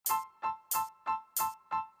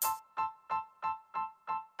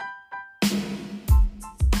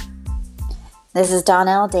This is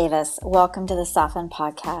Donnell Davis. Welcome to the Soften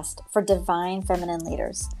podcast for divine feminine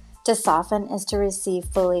leaders. To soften is to receive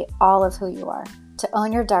fully all of who you are, to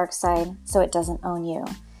own your dark side so it doesn't own you.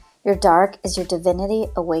 Your dark is your divinity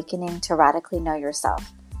awakening to radically know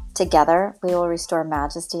yourself. Together, we will restore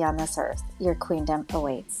majesty on this earth. Your queendom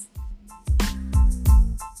awaits.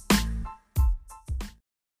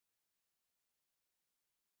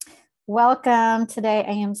 Welcome. Today,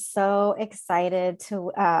 I am so excited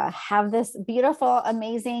to have this beautiful,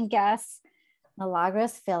 amazing guest,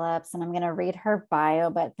 Milagros Phillips, and I'm going to read her bio,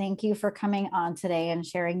 but thank you for coming on today and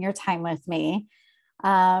sharing your time with me.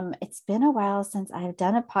 It's been a while since I've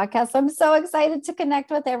done a podcast. I'm so excited to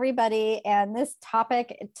connect with everybody, and this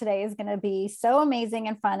topic today is going to be so amazing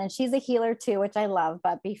and fun, and she's a healer too, which I love,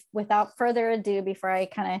 but without further ado, before I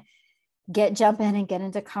kind of jump in and get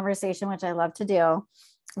into conversation, which I love to do,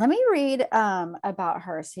 let me read about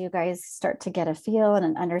her so you guys start to get a feel and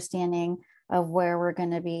an understanding of where we're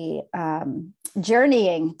going to be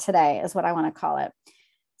journeying today is what I want to call it.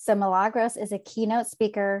 So Milagros is a keynote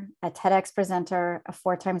speaker, a TEDx presenter, a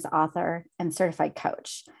 4-time author, and certified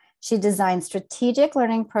coach. She designs strategic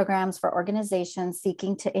learning programs for organizations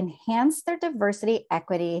seeking to enhance their diversity,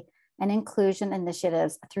 equity, and inclusion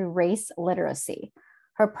initiatives through race literacy.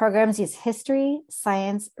 Her programs use history,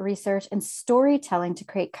 science, research, and storytelling to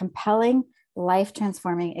create compelling,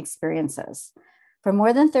 life-transforming experiences. For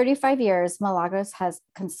more than 35 years, Milagros has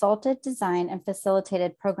consulted, designed, and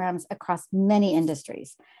facilitated programs across many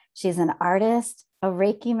industries. She's an artist, a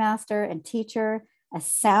Reiki master and teacher, a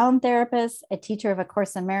sound therapist, a teacher of A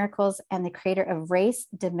Course in Miracles, and the creator of Race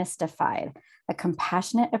Demystified, a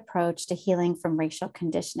compassionate approach to healing from racial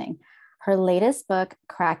conditioning. Her latest book,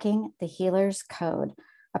 Cracking the Healer's Code,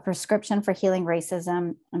 a prescription for healing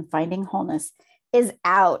racism and finding wholeness, is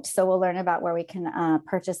out. So we'll learn about where we can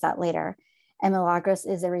purchase that later. And Milagros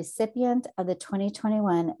is a recipient of the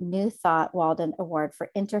 2021 New Thought Walden Award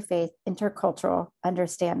for Interfaith Intercultural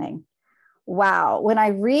Understanding. Wow. When I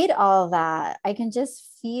read all of that, I can just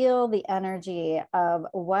feel the energy of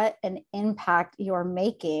what an impact you're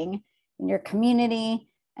making in your community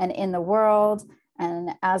and in the world.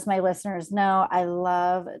 And as my listeners know, I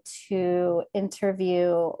love to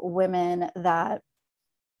interview women that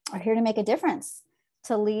are here to make a difference,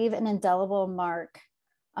 to leave an indelible mark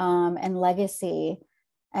and legacy.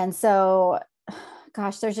 And so,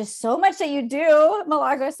 gosh, there's just so much that you do,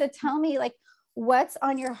 Milagros. So tell me, like, what's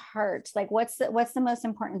on your heart? Like, what's the most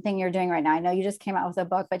important thing you're doing right now? I know you just came out with a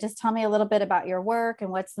book, but just tell me a little bit about your work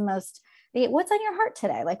and what's on your heart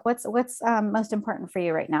today? Like, what's most important for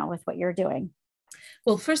you right now with what you're doing?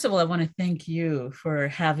 Well, first of all, I want to thank you for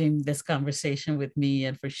having this conversation with me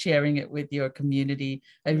and for sharing it with your community.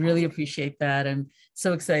 I really appreciate that. I'm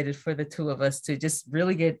so excited for the two of us to just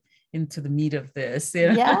really get into the meat of this.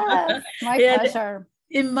 Yes, my pleasure.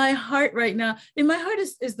 In my heart right now,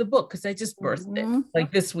 is the book, because I just birthed it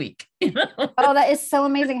like this week. Oh, that is so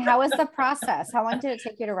amazing. How was the process? How long did it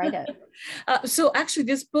take you to write it? So actually,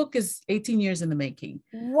 this book is 18 years in the making.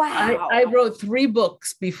 Wow. I wrote 3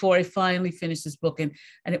 books before I finally finished this book. And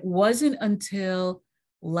it wasn't until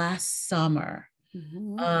last summer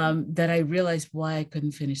that I realized why I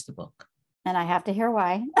couldn't finish the book. And I have to hear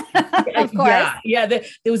why. Of course. Yeah. There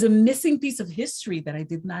was a missing piece of history that I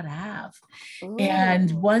did not have. Ooh.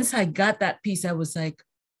 And once I got that piece, I was like,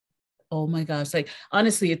 oh my gosh. Like,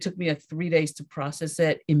 honestly, it took me 3 days to process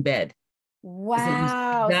it in bed.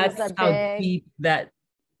 Wow. That's how deep that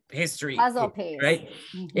history puzzle piece, right?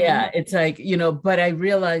 Yeah. It's like, but I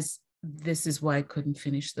realized this is why I couldn't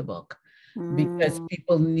finish the book. Because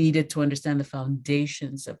people needed to understand the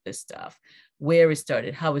foundations of this stuff, where it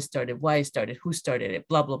started, how it started, why it started, who started it,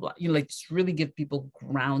 blah, blah, blah. Like, just really give people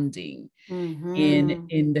grounding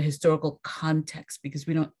in the historical context, because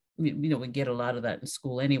we don't, we get a lot of that in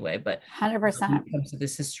school anyway, but 100% when it comes to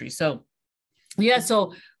this history. So, yeah.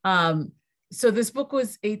 So this book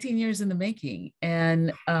was 18 years in the making.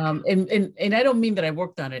 And I don't mean that I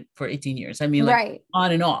worked on it for 18 years. I mean, like, right,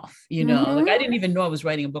 on and off, like, I didn't even know I was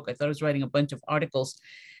writing a book. I thought I was writing a bunch of articles.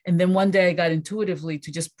 And then one day I got intuitively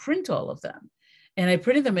to just print all of them. And I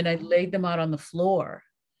printed them and I laid them out on the floor.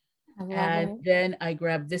 And then I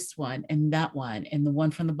grabbed this one and that one and the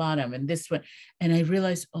one from the bottom and this one. And I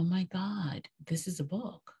realized, oh my God, this is a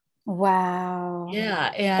book. Wow.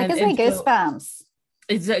 Yeah. And it gives me goosebumps.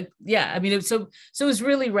 It's yeah. I mean, it was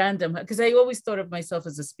really random, because I always thought of myself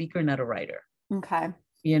as a speaker, not a writer. Okay.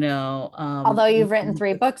 Although you've written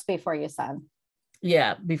 3 books before, you said.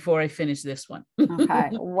 Yeah, before I finish this one. Okay.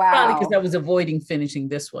 Wow. Probably because I was avoiding finishing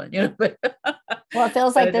this one, but well, it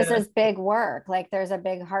feels like this is big work. Like there's a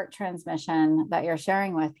big heart transmission that you're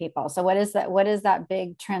sharing with people. So what is that? What is that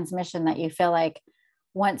big transmission that you feel like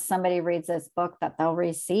once somebody reads this book that they'll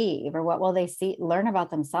receive, or what will they learn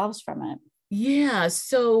about themselves from it? Yeah.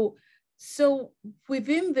 So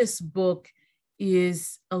within this book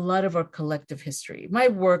is a lot of our collective history. My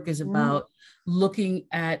work is about looking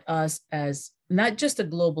at us as not just a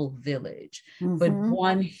global village, but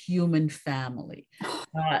one human family.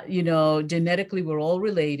 Genetically, we're all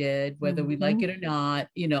related, whether we like it or not,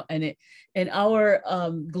 and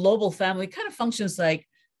our global family kind of functions like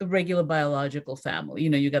the regular biological family.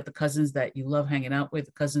 You got the cousins that you love hanging out with,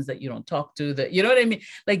 the cousins that you don't talk to, that, you know what I mean?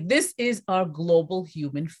 Like this is our global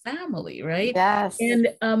human family, right? Yes. And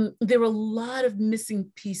there are a lot of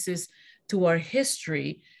missing pieces to our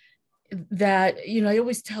history that, I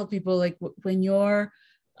always tell people, like when you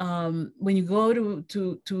go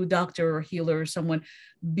to a doctor or healer or someone,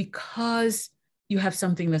 because you have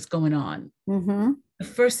something that's going on, the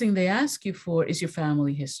first thing they ask you for is your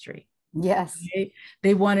family history. Yes.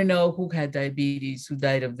 They want to know who had diabetes, who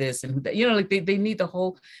died of this, and who died, like they need the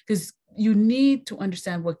whole, because you need to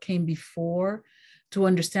understand what came before to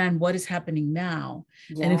understand what is happening now.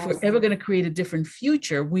 Yes. And if we're ever going to create a different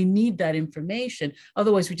future, we need that information.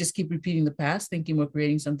 Otherwise, we just keep repeating the past, thinking we're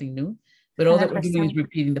creating something new, but all 100%. That we're doing is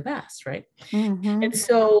repeating the past, right? And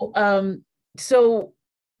so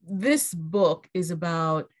this book is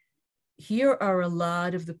about, here are a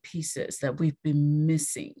lot of the pieces that we've been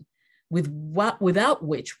missing, without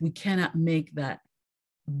which we cannot make that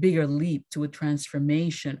bigger leap to a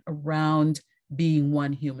transformation around being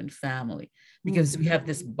one human family, because we have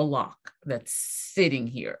this block that's sitting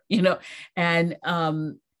here, and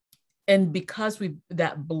because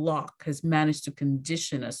that block has managed to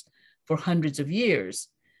condition us for hundreds of years,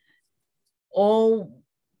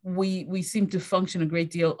 we seem to function a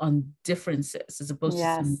great deal on differences as opposed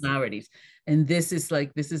to similarities. And this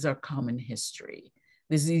is our common history.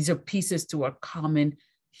 These are pieces to our common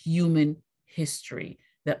human history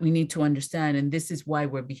that we need to understand. And this is why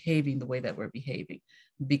we're behaving the way that we're behaving,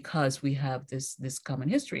 because we have this common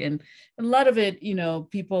history. And a lot of it,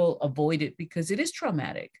 people avoid it because it is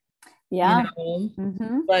traumatic. Yeah.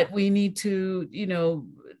 But we need to,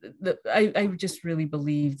 I just really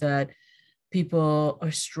believe that people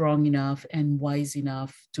are strong enough and wise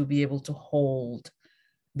enough to be able to hold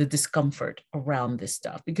the discomfort around this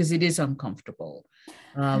stuff, because it is uncomfortable.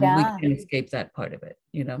 We can escape that part of it,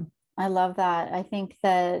 I love that. I think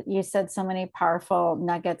that you said so many powerful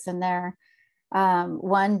nuggets in there.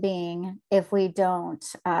 One being, if we don't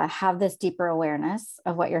have this deeper awareness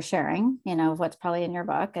of what you're sharing, of what's probably in your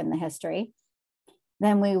book and the history,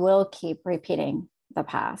 then we will keep repeating the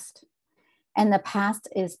past. And the past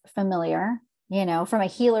is familiar, from a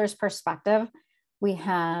healer's perspective. We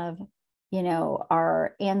have,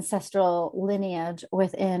 our ancestral lineage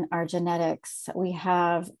within our genetics. We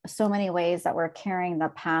have so many ways that we're carrying the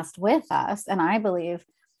past with us. And I believe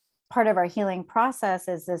part of our healing process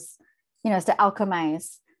is this, is to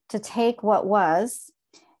alchemize, to take what was,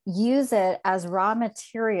 use it as raw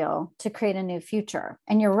material to create a new future.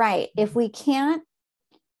 And you're right. If we can't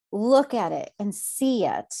look at it and see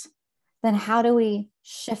it, then how do we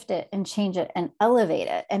shift it and change it and elevate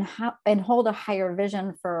it and hold a higher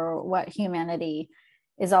vision for what humanity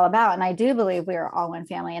is all about? And I do believe we are all one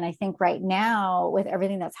family. And I think right now, with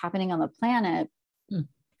everything that's happening on the planet,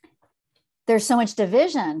 there's so much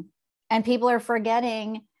division, and people are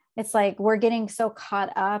forgetting. It's like we're getting so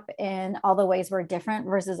caught up in all the ways we're different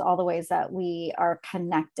versus all the ways that we are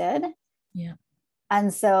connected. Yeah.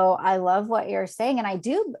 And so I love what you're saying. And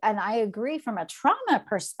I agree from a trauma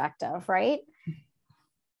perspective, right?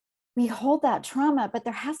 We hold that trauma, but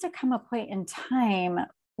there has to come a point in time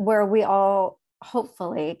where we all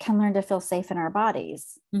hopefully can learn to feel safe in our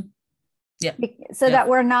bodies. Yeah. So that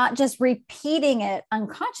we're not just repeating it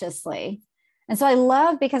unconsciously. And so I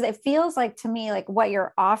love, because it feels like to me, like what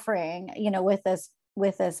you're offering, with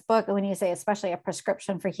this book, when you say, especially a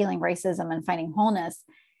prescription for healing racism and finding wholeness,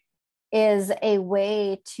 is a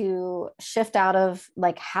way to shift out of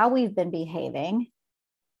like how we've been behaving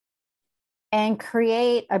and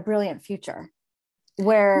create a brilliant future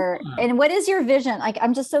and what is your vision? Like,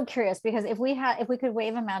 I'm just so curious, because if we could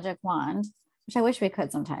wave a magic wand, which I wish we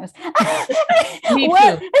could sometimes. Me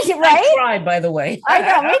too. Right? I try, by the way. I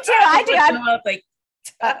know, me too. I do.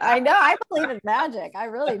 I know. I believe in magic. I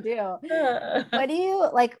really do.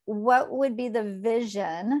 What would be the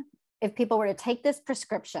vision if people were to take this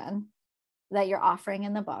prescription that you're offering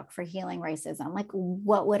in the book for healing racism, like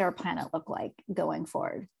what would our planet look like going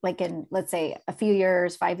forward? Like in, let's say, a few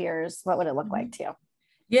years, 5 years, what would it look like to you?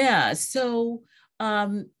 Yeah. So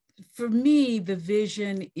for me, the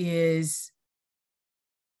vision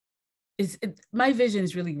my vision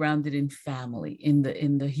is really grounded in family, in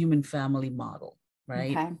the human family model,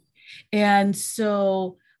 right? Okay. And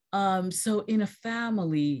so so in a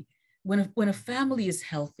family, when a family is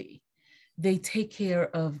healthy, they take care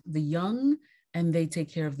of the young and they take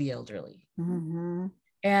care of the elderly. Mm-hmm.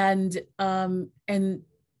 And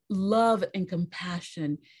love and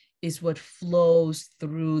compassion is what flows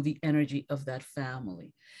through the energy of that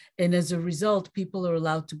family. And as a result, people are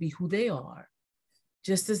allowed to be who they are,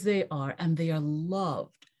 just as they are, and they are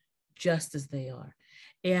loved just as they are.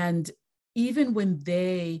 And even when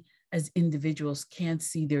they, as individuals, can't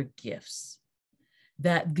see their gifts,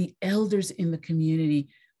 that the elders in the community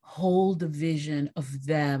hold the vision of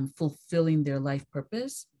them fulfilling their life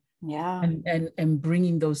purpose, and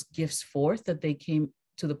bringing those gifts forth that they came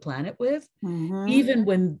to the planet with, even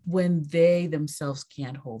when they themselves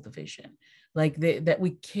can't hold the vision, like that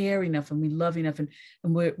we care enough and we love enough, and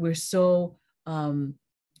we're so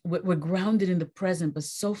we're grounded in the present, but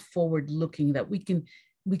so forward looking that we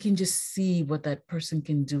can just see what that person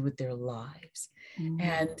can do with their lives.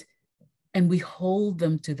 And we hold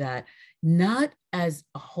them to that, not as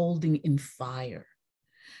a holding in fire,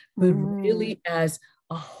 but really as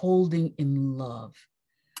a holding in love.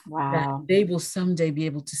 Wow. That they will someday be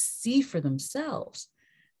able to see for themselves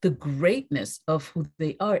the greatness of who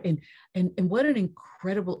they are. And what an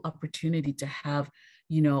incredible opportunity to have,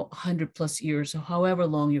 100 plus years, or however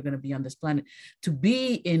long you're going to be on this planet, to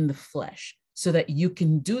be in the flesh, so that you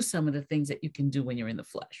can do some of the things that you can do when you're in the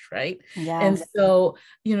flesh, right? Yes. And so,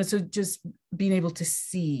 so just being able to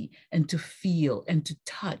see and to feel and to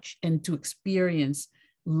touch and to experience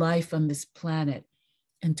life on this planet,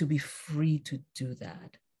 and to be free to do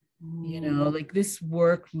that. Like this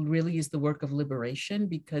work really is the work of liberation,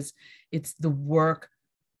 because it's the work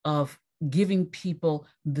of giving people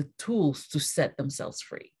the tools to set themselves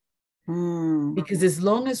free. Because as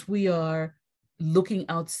long as we are looking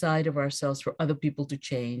outside of ourselves for other people to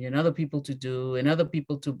change and other people to do and other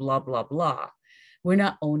people to blah, blah, blah, we're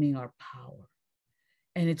not owning our power.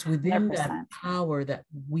 And it's within 100%. That power that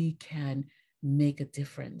we can make a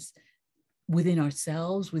difference within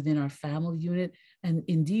ourselves, within our family unit, and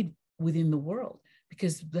indeed within the world,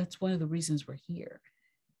 because that's one of the reasons we're here,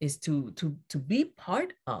 is to be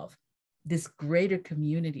part of this greater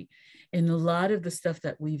community. And a lot of the stuff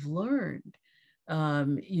that we've learned,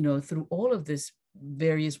 through all of this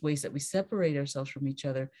various ways that we separate ourselves from each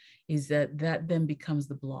other, is that then becomes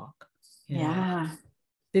the block.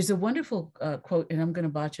 There's a wonderful quote, and I'm going to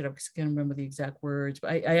botch it up because I can't remember the exact words,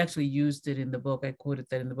 but I actually used it in the book. I quoted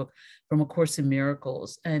that in the book from A Course in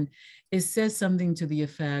Miracles. And it says something to the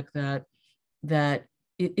effect that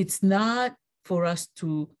it's not for us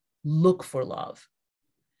to look for love,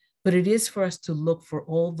 but it is for us to look for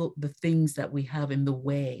all the things that we have in the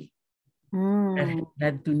way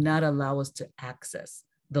that do not allow us to access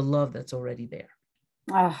the love that's already there.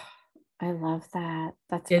 Oh, I love that.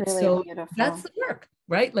 That's really beautiful. That's the work,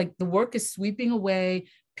 right? Like the work is sweeping away,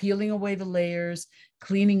 peeling away the layers,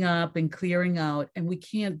 cleaning up and clearing out. And we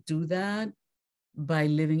can't do that by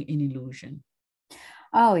living in illusion.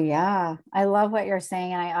 Oh, yeah. I love what you're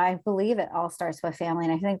saying. And I believe it all starts with family.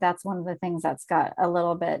 And I think that's one of the things that's got a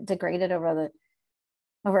little bit degraded over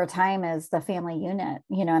time, is the family unit,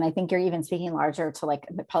 and I think you're even speaking larger to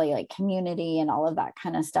probably like community and all of that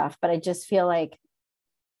kind of stuff. But I just feel like,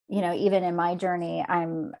 even in my journey,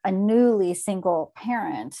 I'm a newly single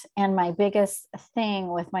parent. And my biggest thing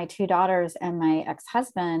with my 2 daughters and my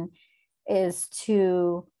ex-husband is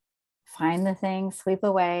to find the things, sweep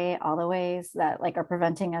away all the ways that are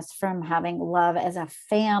preventing us from having love as a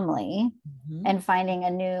family, and finding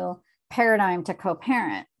a new paradigm to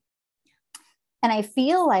co-parent. And I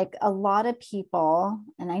feel like a lot of people,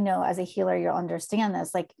 and I know as a healer, you'll understand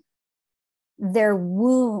this, their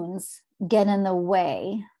wounds get in the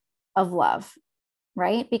way of love,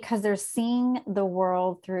 right? Because they're seeing the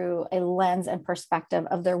world through a lens and perspective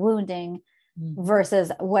of their wounding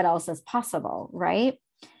versus what else is possible, right?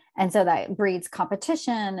 And so that breeds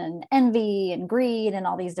competition and envy and greed and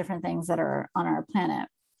all these different things that are on our planet.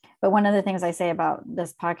 But one of the things I say about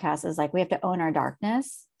this podcast is we have to own our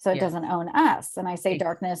darkness so it doesn't own us. And I say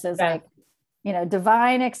darkness is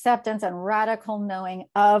divine acceptance and radical knowing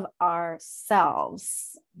of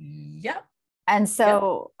ourselves. Yep. And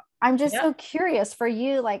so I'm just so curious for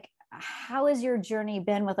you, how has your journey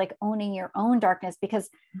been with owning your own darkness? Because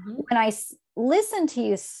when I listen to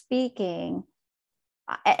you speaking,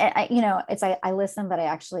 I listen, but I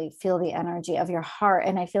actually feel the energy of your heart.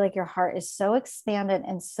 And I feel like your heart is so expanded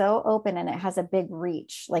and so open, and it has a big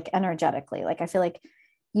reach, like energetically. Like I feel like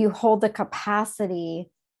you hold the capacity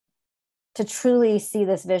to truly see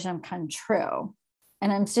this vision come true.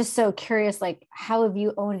 And I'm just so curious, like, how have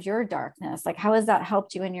you owned your darkness? Like, how has that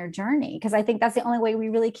helped you in your journey? Because I think that's the only way we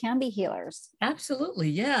really can be healers. Absolutely.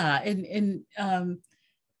 Yeah. And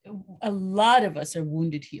a lot of us are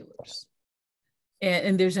wounded healers.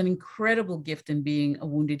 And there's an incredible gift in being a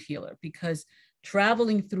wounded healer, because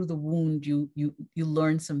traveling through the wound, you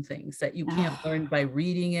learn some things that you can't learn by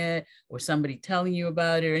reading it or somebody telling you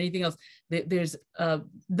about it or anything else. There's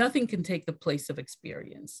nothing can take the place of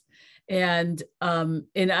experience. And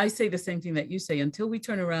I say the same thing that you say: until we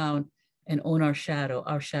turn around and own our shadow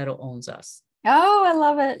owns us. Oh, I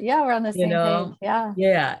love it. Yeah, we're on the same page. Yeah.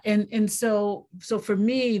 Yeah. And so for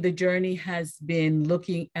me, the journey has been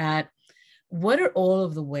looking at what are all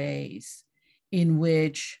of the ways in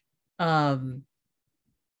which I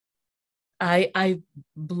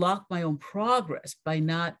block my own progress by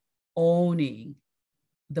not owning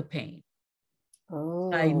the pain.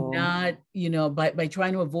 Oh. By not, by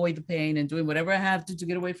trying to avoid the pain and doing whatever I have to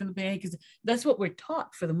get away from the pain, because that's what we're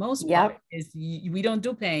taught for the most part. Is we don't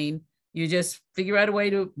do pain. You just figure out a way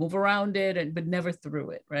to move around it, but never through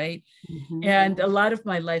it, right? Mm-hmm. And a lot of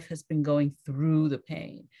my life has been going through the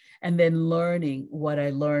pain and then learning what I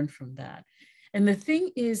learned from that. And the thing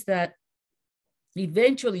is that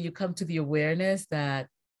eventually you come to the awareness that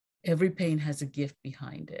every pain has a gift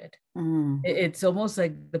behind it. Mm. It's almost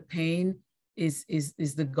like the pain is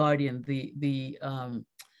the guardian, the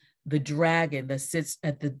dragon that sits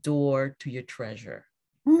at the door to your treasure,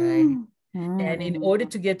 right? Mm. And in order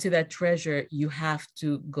to get to that treasure, you have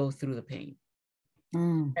to go through the pain.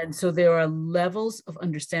 Mm. And so there are levels of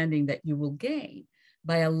understanding that you will gain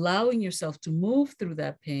by allowing yourself to move through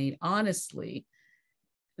that pain honestly,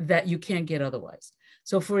 that you can't get otherwise.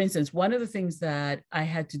 So for instance, one of the things that I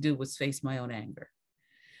had to do was face my own anger.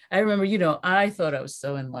 I remember, I thought I was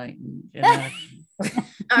so enlightened.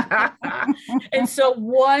 And so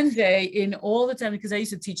one day, in all the time, because I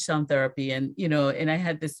used to teach sound therapy, and I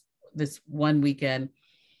had this one weekend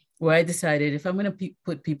where I decided, if I'm going to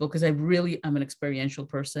put people, because I'm an experiential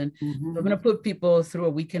person, mm-hmm. if I'm going to put people through a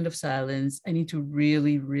weekend of silence, I need to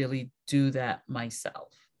really, really do that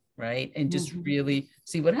myself, right? And just mm-hmm. really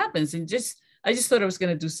see what happens. And I just thought I was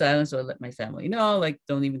going to do silence, so I let my family know, like,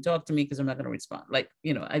 don't even talk to me because I'm not going to respond. Like,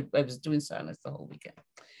 I was doing silence the whole weekend.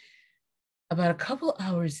 About a couple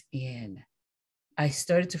hours in, I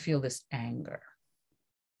started to feel this anger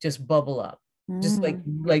just bubble up. Just like,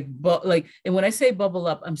 and when I say bubble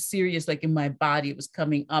up, I'm serious, like in my body, it was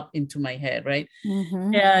coming up into my head, right?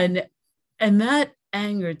 Mm-hmm. And that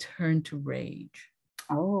anger turned to rage.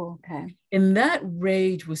 Oh, okay. And that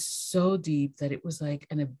rage was so deep that it was like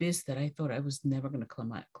an abyss that I thought I was never going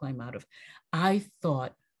to climb out of. I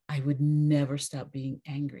thought I would never stop being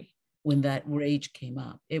angry when that rage came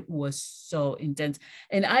up. It was so intense.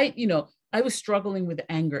 And I was struggling with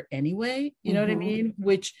anger anyway, you know mm-hmm. what I mean?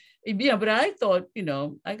 Which, but I thought,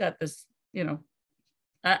 I got this,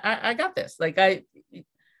 I got this. Like I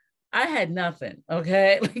had nothing.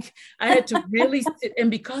 Okay. Like I had to really sit.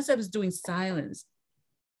 And because I was doing silence,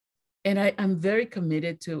 and I'm very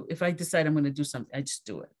committed to, if I decide I'm going to do something, I just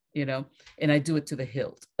do it, and I do it to the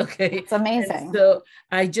hilt. Okay. It's amazing. And so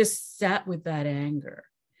I just sat with that anger.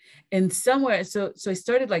 And somewhere, so I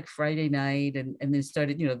started like Friday night, and then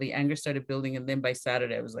started, the anger started building. And then by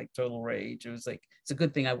Saturday, I was like total rage. It was like, it's a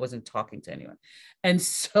good thing I wasn't talking to anyone. And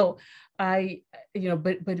so I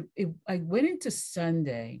went into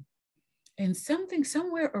Sunday, and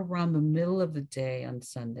somewhere around the middle of the day on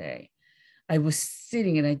Sunday, I was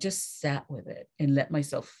sitting and I just sat with it and let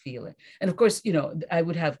myself feel it. And of course, I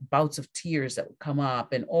would have bouts of tears that would come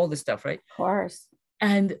up and all this stuff, right? Of course.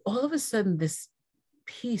 And all of a sudden, this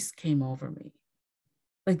peace came over me,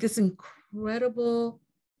 like this incredible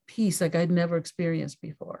peace, like I'd never experienced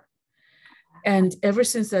before. And ever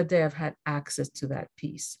since that day, I've had access to that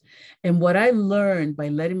peace. And what I learned by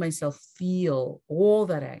letting myself feel all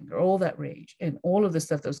that anger, all that rage, and all of the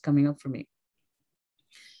stuff that was coming up for me,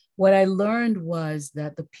 what I learned was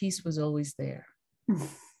that the peace was always there,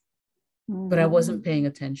 mm-hmm. but I wasn't paying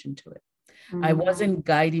attention to it. Mm-hmm. I wasn't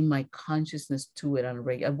guiding my consciousness to it on a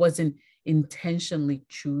regular. I wasn't intentionally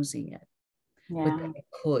choosing it, but I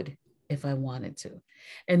could if I wanted to.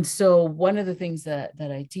 And so one of the things that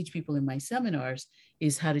I teach people in my seminars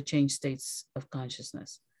is how to change states of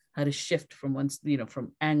consciousness, how to shift from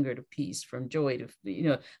from anger to peace, from joy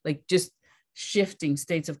to, like just shifting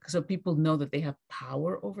states so people know that they have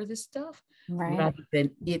power over this stuff, right, rather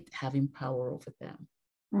than it having power over them.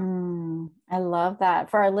 I love that.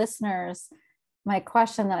 For our listeners, my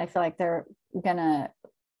question that I feel like that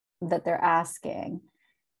they're asking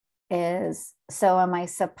is, so am I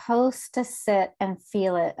supposed to sit and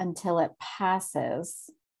feel it until it passes?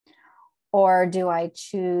 Or do I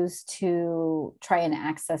choose to try and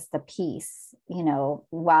access the peace,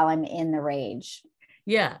 while I'm in the rage?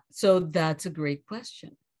 Yeah. So that's a great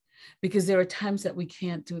question, because there are times that we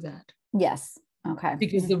can't do that. Yes. Okay.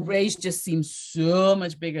 Because the rage just seems so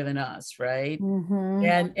much bigger than us, right?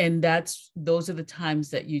 And those are the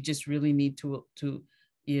times that you just really need to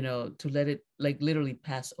let it like literally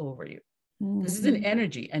pass over you, because it's an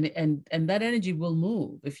energy, and that energy will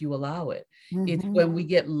move if you allow it. It's when we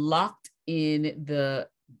get locked in the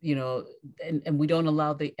and we don't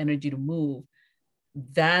allow the energy to move,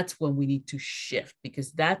 that's when we need to shift,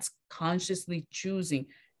 because that's consciously choosing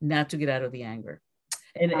not to get out of the anger.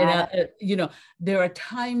 And there are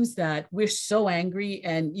times that we're so angry,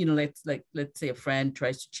 and let's say a friend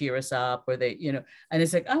tries to cheer us up, or they and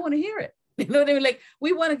it's like, I want to hear it. You know what I mean? Like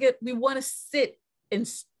we want to sit and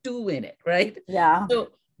stew in it, right? Yeah.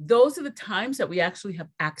 So those are the times that we actually have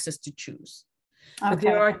access to choose. Okay. But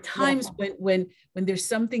there are times when there's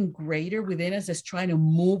something greater within us that's trying to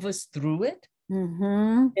move us through it.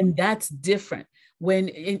 And that's different when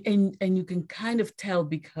and you can kind of tell,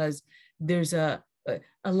 because there's a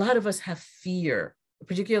lot of us have fear,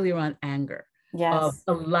 particularly around anger, of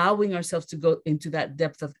allowing ourselves to go into that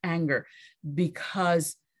depth of anger,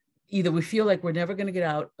 because either we feel like we're never going to get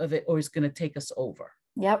out of it, or it's going to take us over.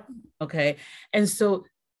 Yep. Okay. And so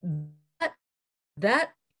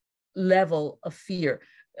that level of fear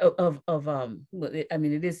I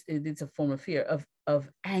mean, it's a form of fear of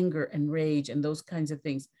anger and rage and those kinds of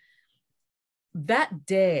things. That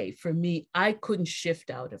day for me, I couldn't shift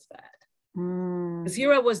out of that. Because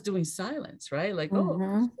here I was doing silence, right? Like,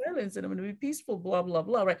 silence, and I'm going to be peaceful, blah, blah,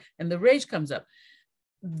 blah, right? And the rage comes up.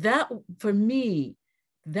 That, for me,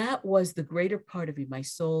 that was the greater part of me, my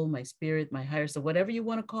soul, my spirit, my higher self, whatever you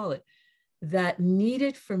want to call it, that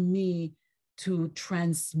needed for me to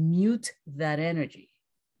transmute that energy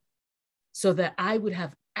so that I would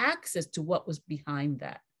have access to what was behind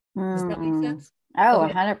that. Does that make sense? Oh,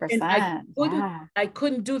 100%. I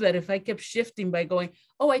couldn't do that if I kept shifting by going,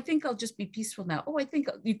 oh, I think I'll just be peaceful now. Oh, I think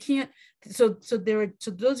you can't. So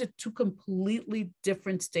those are two completely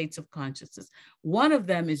different states of consciousness. One of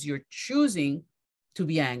them is you're choosing to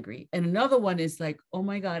be angry. And another one is like, oh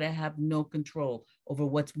my God, I have no control over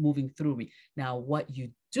what's moving through me. Now, what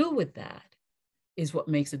you do with that is what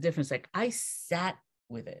makes a difference. Like I sat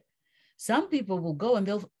with it. Some people will go and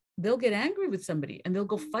they'll get angry with somebody and they'll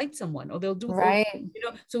go fight someone, or they'll do right.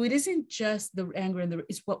 So it isn't just the anger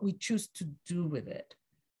it's what we choose to do with it.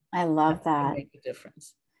 I love that. Make a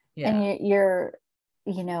difference. Yeah. And you're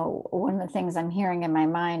one of the things I'm hearing in my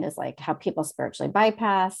mind is like how people spiritually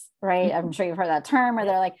bypass, right? I'm sure you've heard that term where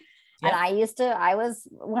they're like, and I was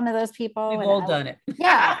one of those people. We've all done it.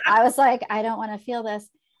 Yeah. I was like, I don't want to feel this.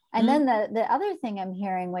 And then the other thing I'm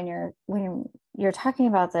hearing when you're talking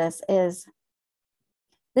about this is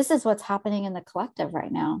what's happening in the collective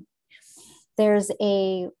right now. Yes. There's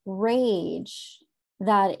a rage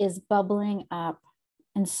that is bubbling up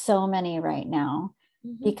in so many right now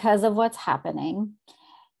because of what's happening.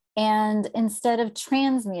 And instead of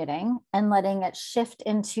transmuting and letting it shift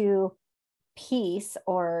into peace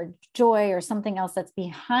or joy or something else that's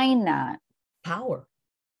behind that, power.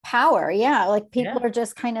 Yeah. Like people are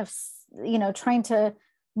just kind of, trying to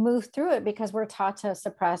move through it because we're taught to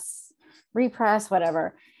suppress, repress,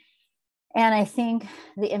 whatever. And I think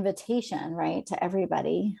the invitation, right, to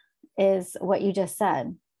everybody is what you just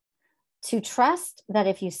said, to trust that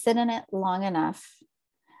if you sit in it long enough,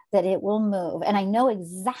 that it will move. And I know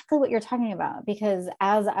exactly what you're talking about, because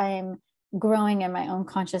as I'm growing in my own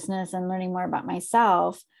consciousness and learning more about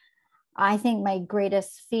myself, I think my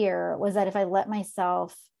greatest fear was that if I let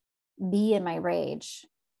myself be in my rage,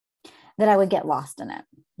 that I would get lost in it,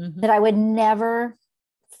 that I would never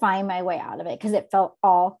find my way out of it because it felt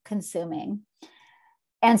all consuming.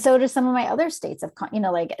 And so do some of my other states of,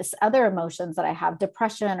 like other emotions that I have,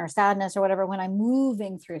 depression or sadness or whatever, when I'm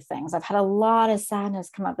moving through things. I've had a lot of sadness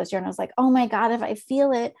come up this year. And I was like, oh my God, if I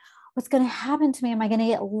feel it, what's going to happen to me? Am I going to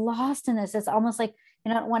get lost in this? It's almost like,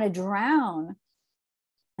 I don't want to drown.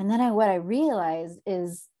 And then what I realized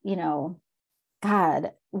is,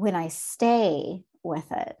 God, when I stay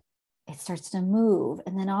with it, it starts to move.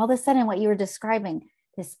 And then all of a sudden, what you were describing,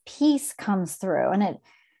 this peace comes through, and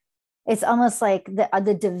it's almost like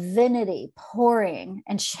the divinity pouring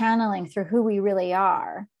and channeling through who we really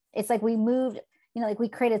are. It's like we moved, like we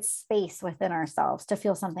created space within ourselves to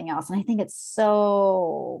feel something else. And I think it's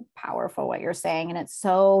so powerful what you're saying. And it's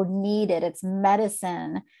so needed. It's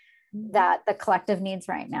medicine that the collective needs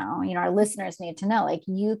right now. Our listeners need to know, like,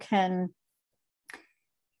 you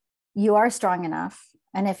are strong enough.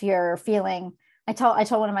 And if you're feeling, I told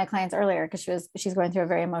one of my clients earlier, because she's going through a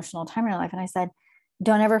very emotional time in her life. And I said,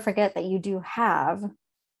 don't ever forget that you do have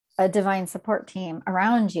a divine support team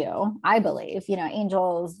around you. I believe,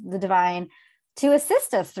 angels, the divine, to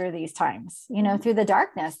assist us through these times, through the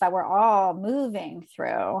darkness that we're all moving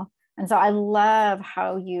through. And so I love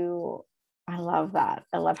that.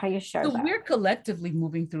 I love how you shared that. We're collectively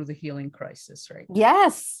moving through the healing crisis, right?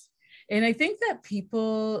 Yes. And I think that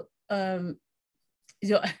people, I'm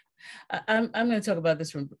going to talk about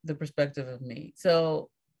this from the perspective of me. So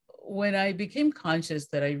when I became conscious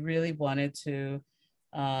that I really wanted to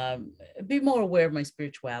be more aware of my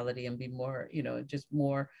spirituality and be more, just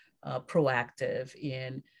more proactive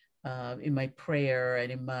in my prayer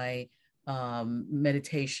and in my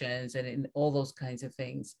meditations and in all those kinds of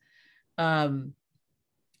things,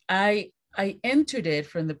 I entered it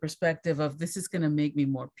from the perspective of, this is going to make me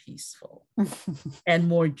more peaceful and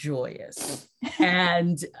more joyous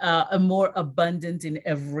and more abundant in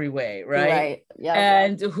every way, right? Right. Yeah.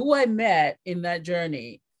 And who I met in that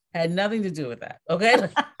journey had nothing to do with that. Okay.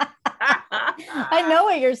 I know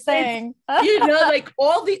what you're saying. Like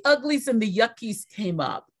all the uglies and the yuckies came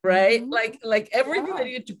up, right? Mm-hmm. Like everything that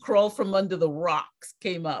needed to crawl from under the rocks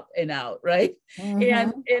came up and out, right?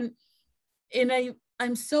 Mm-hmm. And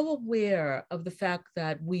I'm so aware of the fact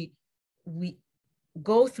that we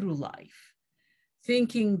go through life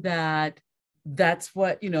thinking that that's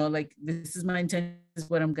what, like, this is my intention, this is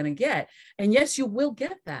what I'm going to get. And yes, you will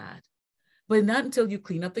get that, but not until you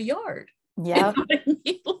clean up the yard. Yeah.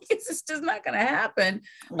 It's just not going to happen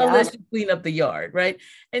unless you clean up the yard, right?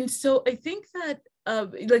 And so I think that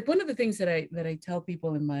like one of the things that I tell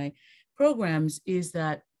people in my programs is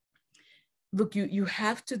that, look, you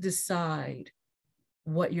have to decide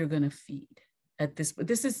what you're going to feed at this. But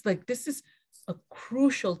this is a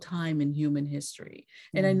crucial time in human history.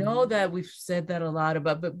 And I know that we've said that a lot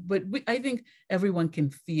about, but I think everyone can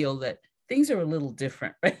feel that things are a little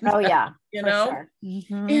different right now, oh yeah, Sure.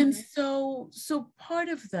 Mm-hmm. And so part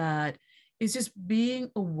of that is just being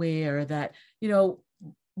aware that,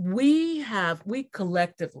 we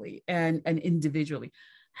collectively and individually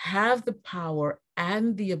have the power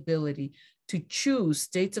and the ability to choose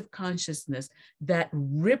states of consciousness that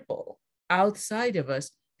ripple outside of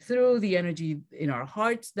us through the energy in our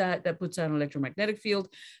hearts that puts out an electromagnetic field,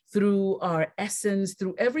 through our essence,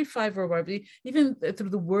 through every fiber of our being, even through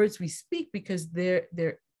the words we speak, because they're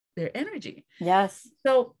energy. Yes.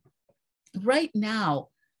 So right now,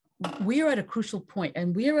 we are at a crucial point,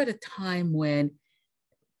 and we are at a time when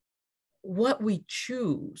what we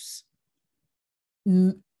choose,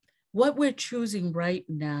 what we're choosing right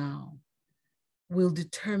now, will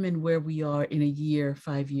determine where we are in a year,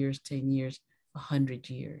 5 years, 10 years, 100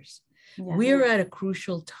 years. Yeah. We're at a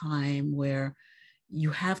crucial time where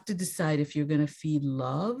you have to decide if you're going to feed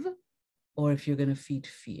love or if you're going to feed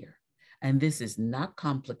fear. And this is not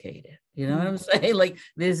complicated. You know what I'm saying? Like,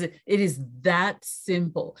 it is that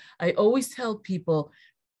simple. I always tell people,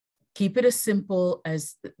 keep it as simple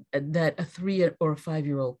as that a 3 or a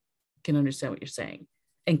 5-year-old can understand what you're saying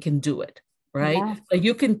and can do it, right? Yeah. Like,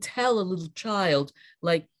 you can tell a little child,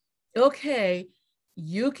 like, okay,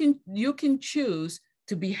 you can choose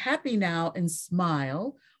to be happy now and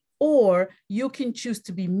smile, or you can choose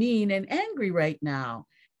to be mean and angry right now.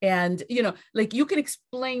 And, like, you can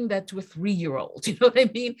explain that to a 3-year-old, you know what I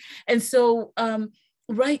mean? And so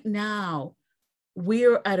right now,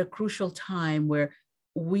 we're at a crucial time where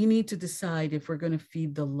we need to decide if we're going to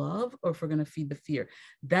feed the love or if we're going to feed the fear.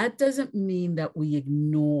 That doesn't mean that we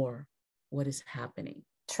ignore what is happening.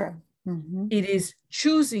 True. Mm-hmm. It is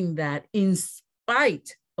choosing that in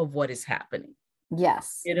spite of what is happening.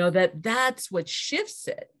 Yes. That's what shifts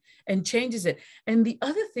it and changes it. And the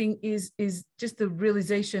other thing is just the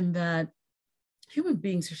realization that human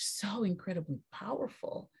beings are so incredibly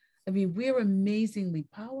powerful. I mean, we're amazingly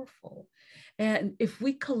powerful. And if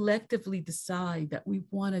we collectively decide that we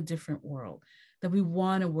want a different world, that we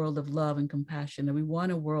want a world of love and compassion, that we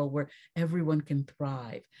want a world where everyone can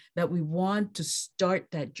thrive, that we want to start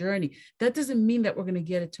that journey, that doesn't mean that we're going to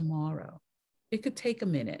get it tomorrow. It could take a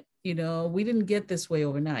minute. We didn't get this way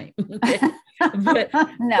overnight. Okay? but we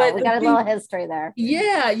got a little history there.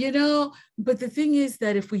 Yeah, but the thing is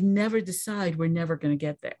that if we never decide, we're never going to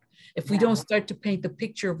get there. If we don't start to paint the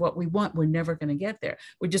picture of what we want, we're never going to get there.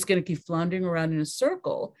 We're just going to keep floundering around in a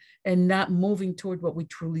circle and not moving toward what we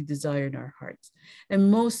truly desire in our hearts.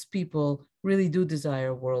 And most people really do desire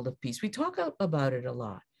a world of peace. We talk about it a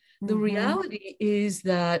lot. The Mm-hmm. reality is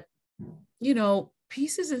that, you know,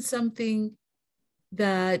 peace isn't something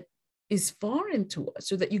that is foreign to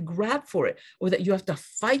us, or that you grab for it, or that you have to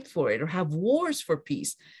fight for it, or have wars for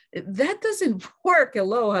peace. That doesn't work.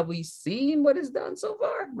 Hello, have we seen what is done so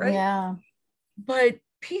far? Right. Yeah. But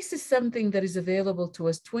peace is something that is available to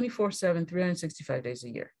us 24/7, 365 days a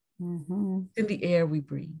year. Mm-hmm. It's in the air we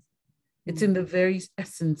breathe. It's in the very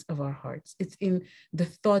essence of our hearts. It's in the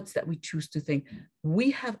thoughts that we choose to think.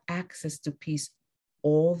 We have access to peace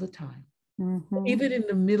all the time. Mm-hmm. Even in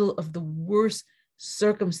the middle of the worst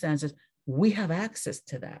circumstances, we have access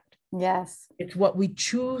to that. Yes. It's what we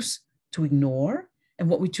choose to ignore and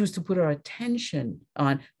what we choose to put our attention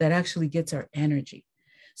on that actually gets our energy.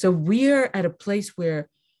 So we are at a place where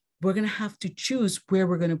we're going to have to choose where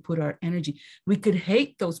we're going to put our energy. We could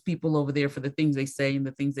hate those people over there for the things they say and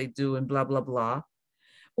the things they do and blah, blah, blah.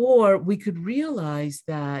 Or we could realize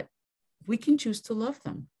that we can choose to love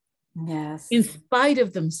them. Yes. In spite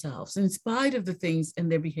of themselves, in spite of the things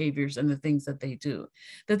and their behaviors and the things that they do.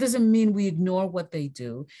 That doesn't mean we ignore what they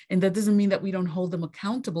do. And that doesn't mean that we don't hold them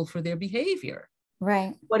accountable for their behavior.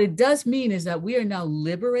 Right. What it does mean is that we are now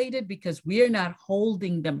liberated because we are not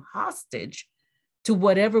holding them hostage to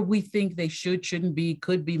whatever we think they should, shouldn't be,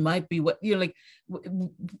 could be, might be, what, you know, like,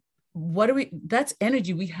 what are we, that's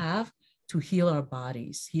energy we have to heal our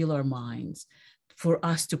bodies, heal our minds, for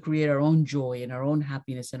us to create our own joy and our own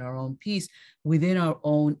happiness and our own peace within our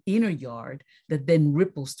own inner yard that then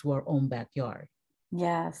ripples to our own backyard.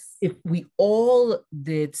 Yes. If we all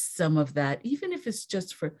did some of that, even if it's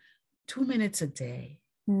just for 2 minutes a day,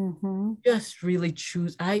 mm-hmm. just really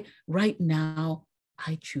choose, right now,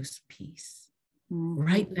 I choose peace. Mm-hmm.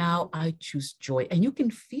 Right now, I choose joy. And you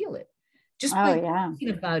can feel it. Just by thinking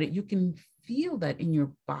about it, you can feel that in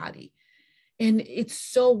your body. And it's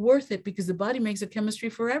so worth it because the body makes a chemistry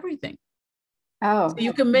for everything. Oh, so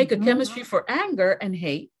you can make a chemistry for anger and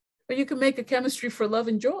hate, or you can make a chemistry for love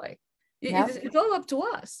and joy. It's all up to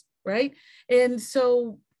us, right? And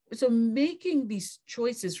so making these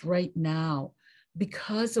choices right now,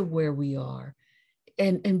 because of where we are,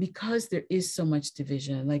 and because there is so much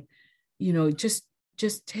division, like, you know, just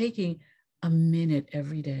taking a minute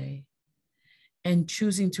every day and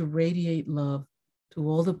choosing to radiate love to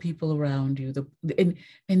all the people around you,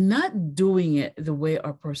 and not doing it the way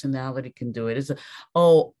our personality can do it. It's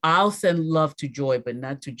I'll send love to Joy, but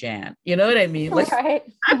not to Jan. You know what I mean? Like, right.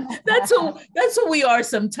 that's who we are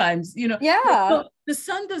sometimes. You know. Yeah. So the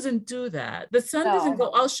sun doesn't do that. The sun doesn't go,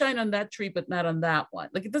 I'll shine on that tree, but not on that one.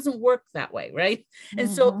 Like, it doesn't work that way, right? Mm-hmm. And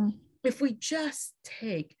so if we just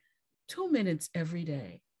take 2 minutes every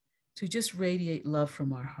day to just radiate love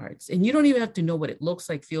from our hearts. And you don't even have to know what it looks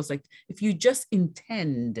like, feels like. If you just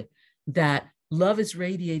intend that love is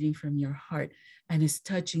radiating from your heart and is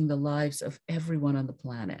touching the lives of everyone on the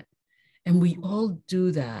planet, and we all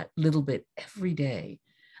do that little bit every day,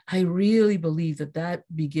 I really believe that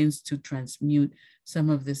begins to transmute some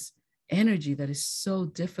of this energy that is so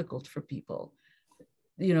difficult for people.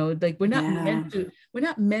 You know, like, we're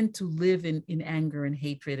not meant to live in anger and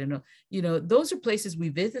hatred. And, you know, those are places we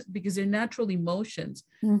visit because they're natural emotions,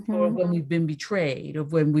 or when we've been betrayed, or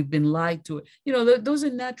when we've been lied to. You know, those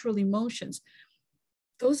are natural emotions.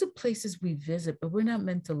 Those are places we visit, but we're not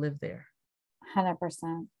meant to live there.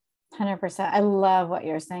 100%. 100%. I love what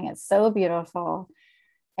you're saying. It's so beautiful.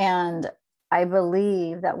 And I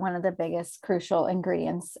believe that one of the biggest crucial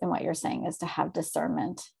ingredients in what you're saying is to have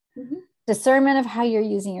discernment. Mm-hmm. Discernment of how you're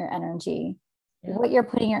using your energy, what you're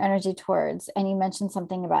putting your energy towards. And you mentioned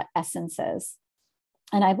something about essences.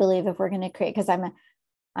 And I believe if we're going to create, because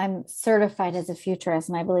I'm certified as a futurist,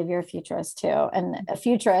 and I believe you're a futurist too. And a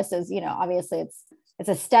futurist is, you know, obviously it's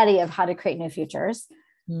a study of how to create new futures.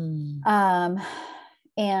 And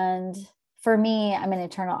for me, I'm an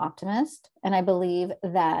eternal optimist, and I believe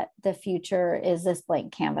that the future is this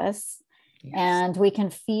blank canvas, and we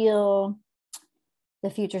can feel the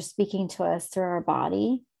future speaking to us through our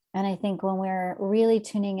body. And I think when we're really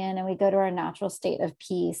tuning in and we go to our natural state of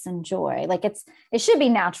peace and joy, like it should be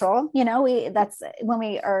natural, you know, that's when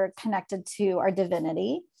we are connected to our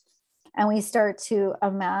divinity, and we start to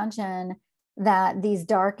imagine that these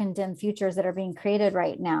dark and dim futures that are being created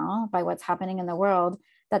right now by what's happening in the world,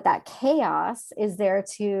 that chaos is there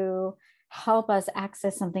to help us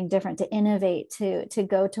access something different, to innovate, to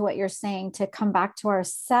go to what you're saying, to come back to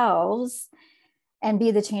ourselves and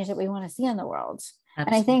be the change that we want to see in the world. Absolutely.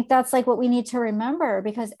 And I think that's like what we need to remember,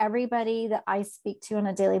 because everybody that I speak to on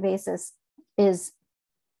a daily basis is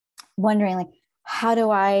wondering, like, how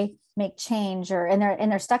do I make change, or and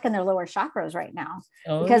they're stuck in their lower chakras right now,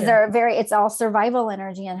 because yeah. it's all survival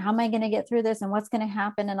energy, and how am I going to get through this, and what's going to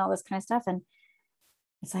happen, and all this kind of stuff. And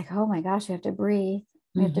it's like, oh my gosh, we have to breathe.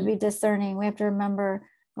 We have to be discerning. We have to remember,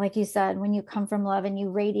 like you said, when you come from love and you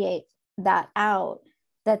radiate that out,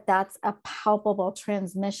 that's a palpable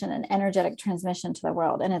transmission, an energetic transmission to the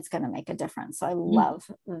world, and it's going to make a difference. So I love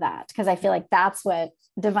that, because I feel like that's what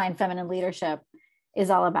divine feminine leadership is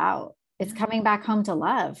all about. It's coming back home to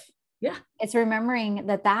love. Yeah. It's remembering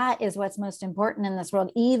that is what's most important in this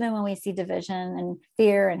world. Even when we see division and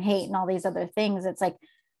fear and hate and all these other things, it's like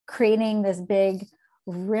creating this big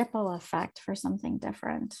ripple effect for something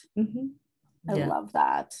different. I love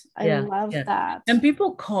that. I love that. And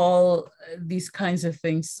people call these kinds of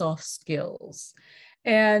things soft skills.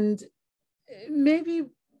 And maybe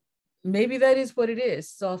that is what it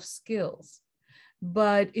is, soft skills.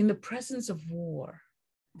 But in the presence of war,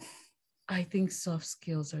 I think soft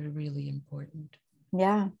skills are really important.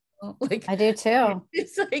 Yeah. Like, I do too.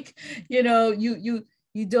 It's like,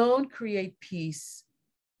 you don't create peace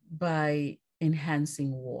by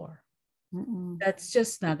enhancing war. That's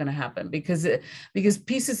just not going to happen, because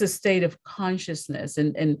peace is a state of consciousness,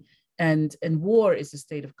 and war is a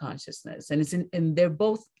state of consciousness, and they're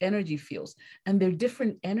both energy fields, and they're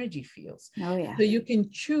different energy fields. Oh yeah. So you can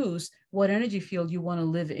choose what energy field you want to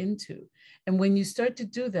live into, and when you start to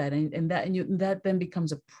do that, that then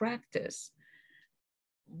becomes a practice,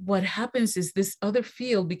 what happens is this other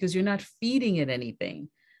field, because you're not feeding it anything,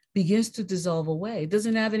 begins to dissolve away. It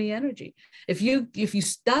doesn't have any energy. If you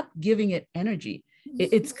stop giving it energy,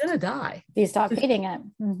 it's gonna die. You stop feeding it.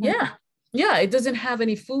 Yeah, it doesn't have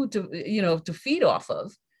any food to feed off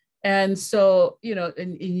of. And so,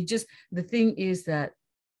 and you just, the thing is that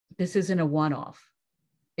this isn't a one-off,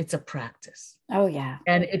 it's a practice. Oh yeah.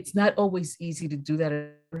 And it's not always easy to do that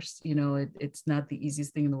at first. It's not the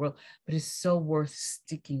easiest thing in the world, but it's so worth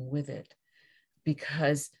sticking with it,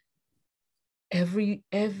 because every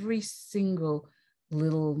single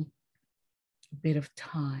little bit of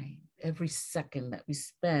time, every second that we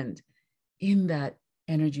spend in that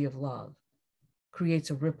energy of love creates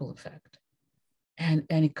a ripple effect, and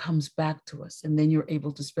it comes back to us, and then you're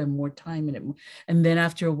able to spend more time in it, and then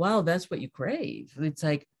after a while, that's what you crave. It's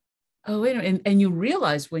like, oh wait, and you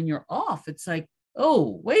realize when you're off, it's like,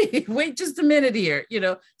 oh wait just a minute here,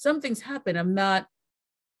 something's happened. I'm not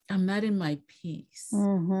in my peace.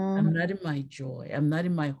 I'm not in my joy. I'm not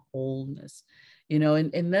in my wholeness,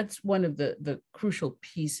 and that's one of the crucial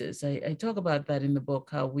pieces. I talk about that in the book,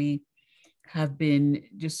 how we have been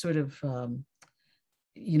just sort of,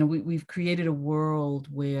 we've created a world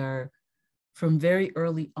where from very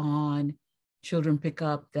early on, children pick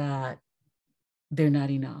up that they're not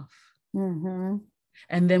enough. And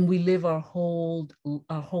then we live our whole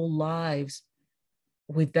lives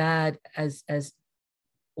with that as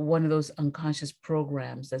one of those unconscious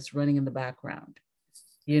programs that's running in the background,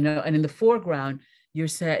 and in the foreground, you're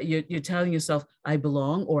telling yourself, I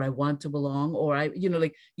belong, or I want to belong, or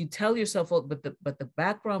you tell yourself, oh, but the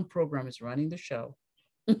background program is running the show.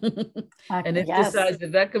 And it decides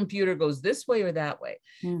that computer goes this way or that way.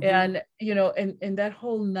 And and that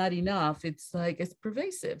whole not enough, it's like, it's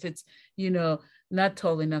pervasive. It's not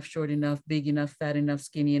tall enough, short enough, big enough, fat enough,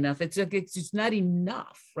 skinny enough. It's just not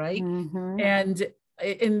enough, right?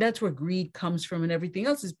 And that's where greed comes from, and everything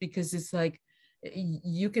else is because it's like,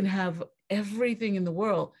 you can have everything in the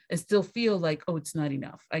world and still feel like, oh, it's not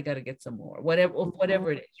enough, I got to get some more,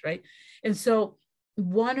 whatever it is, right? And so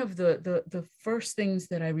one of the first things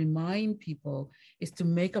that I remind people is to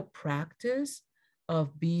make a practice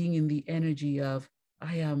of being in the energy of,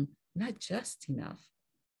 I am not just enough,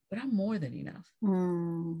 but I'm more than enough.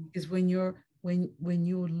 Because when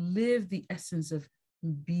you live the essence of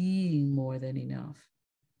being more than enough,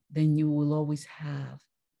 then you will always have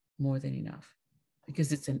more than enough,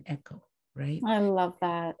 because it's an echo, right? I love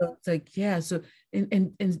that. So it's like, yeah. So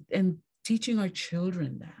and teaching our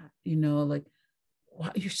children that, like,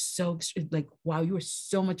 wow, you are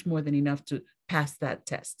so much more than enough to pass that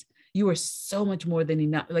test. You are so much more than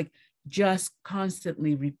enough. Like, just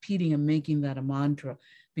constantly repeating and making that a mantra,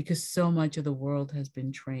 because so much of the world has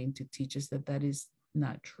been trained to teach us that is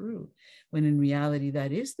not true, when in reality,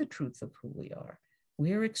 that is the truth of who we are.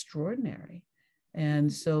 We are extraordinary.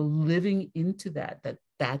 And so living into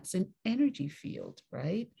that's an energy field,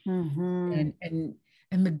 right? And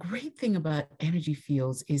the great thing about energy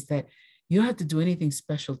fields is that you don't have to do anything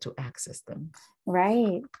special to access them.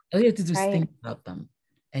 Right. All you have to do is think about them,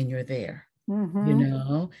 and you're there.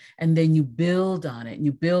 And then you build on it, and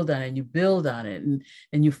you build on it, and you build on it,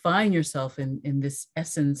 and you find yourself in this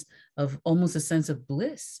essence of almost a sense of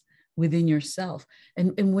bliss, within yourself.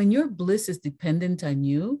 And when your bliss is dependent on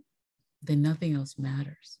you, then nothing else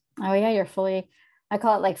matters. Oh yeah, I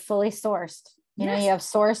call it like fully sourced. You know, you have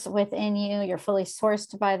source within you, you're fully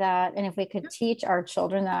sourced by that. And if we could teach our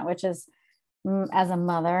children that, which is, as a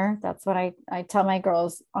mother, that's what I tell my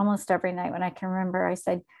girls almost every night when I can remember. I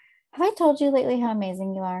said, have I told you lately how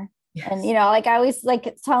amazing you are? Yes. And, you know, like I always like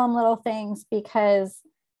tell them little things because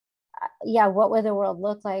what would the world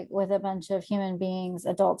look like with a bunch of human beings,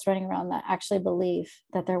 adults running around that actually believe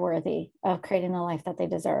that they're worthy of creating the life that they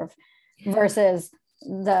deserve versus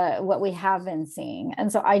what we have been seeing.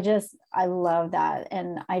 And so I love that.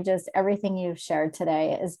 And everything you've shared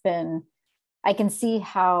today has been, I can see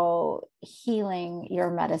how healing your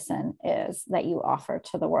medicine is that you offer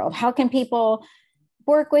to the world. How can people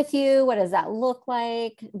work with you? What does that look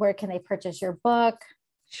like? Where can they purchase your book?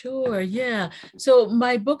 Sure. Yeah. So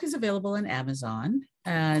my book is available on Amazon,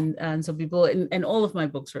 and so people, and all of my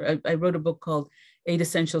books I wrote a book called 8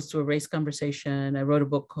 Essentials to a Race Conversation. I wrote a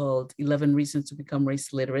book called 11 Reasons to Become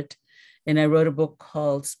Race Literate. And I wrote a book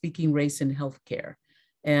called Speaking Race in Healthcare.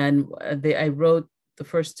 And I wrote the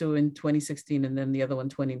first 2 in 2016 and then the other one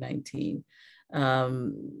 2019,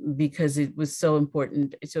 because it was so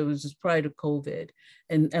important. So it was just prior to COVID,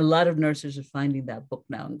 and a lot of nurses are finding that book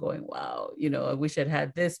now and going, wow, you know, I wish I'd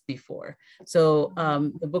had this before. So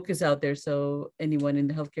the book is out there. So anyone in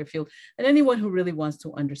the healthcare field and anyone who really wants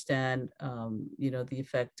to understand, you know, the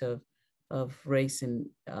effect of race in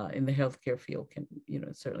the healthcare field can, you know,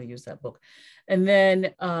 certainly use that book. And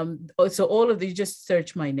then, so all of these, just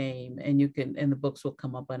search my name and the books will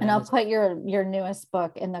come up on Amazon. I'll put your newest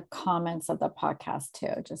book in the comments of the podcast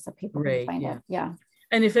too, just so people can find it. Yeah.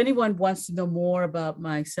 And if anyone wants to know more about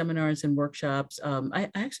my seminars and workshops, I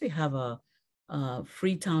actually have a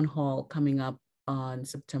free town hall coming up on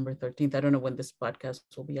September 13th. I don't know when this podcast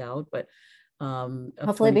will be out, but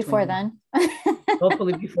hopefully before then.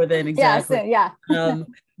 Hopefully before then, exactly. Yeah.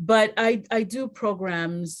 But I do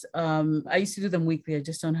programs. I used to do them weekly. I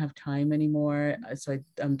just don't have time anymore. So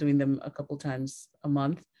I'm doing them a couple times a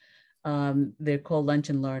month. They're called Lunch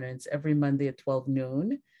and Learn. And it's every Monday at 12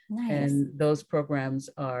 noon. Nice. And those programs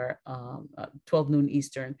are 12 noon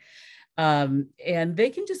Eastern. And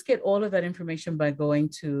they can just get all of that information by going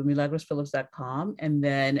to milagrosphillips.com. And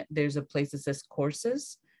then there's a place that says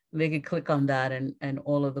courses. They can click on that, and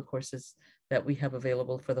all of the courses that we have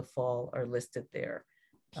available for the fall are listed there.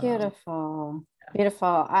 Beautiful.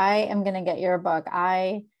 Beautiful. I am going to get your book.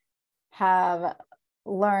 I have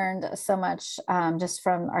learned so much just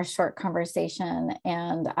from our short conversation,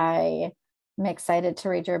 and I'm excited to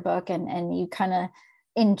read your book. And you kind of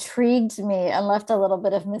intrigued me and left a little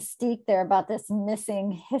bit of mystique there about this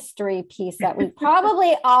missing history piece that we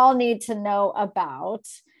probably all need to know about.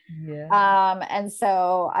 Yeah. And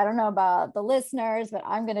so I don't know about the listeners, but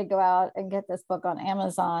I'm going to go out and get this book on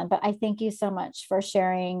Amazon. But I thank you so much for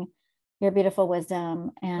sharing your beautiful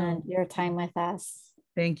wisdom and your time with us.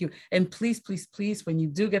 Thank you. And please, please, please, when you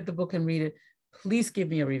do get the book and read it, please give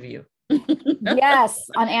me a review. Yes,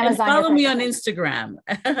 on Amazon. And follow me on Instagram.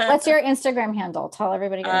 What's your Instagram handle? Tell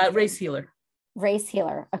everybody. Race Healer. Race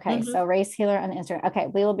Healer. Okay. So Race Healer on Instagram. Okay.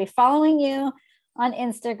 We will be following you on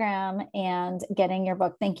Instagram and getting your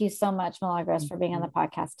book. Thank you so much, Milagros, for being on the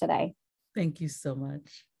podcast today. Thank you so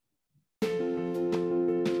much.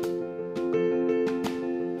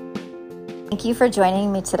 Thank you for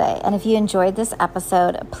joining me today. And if you enjoyed this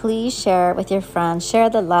episode, please share with your friends, share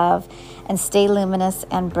the love, and stay luminous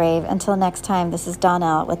and brave. Until next time, this is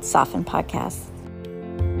Donnell with Soften Podcast.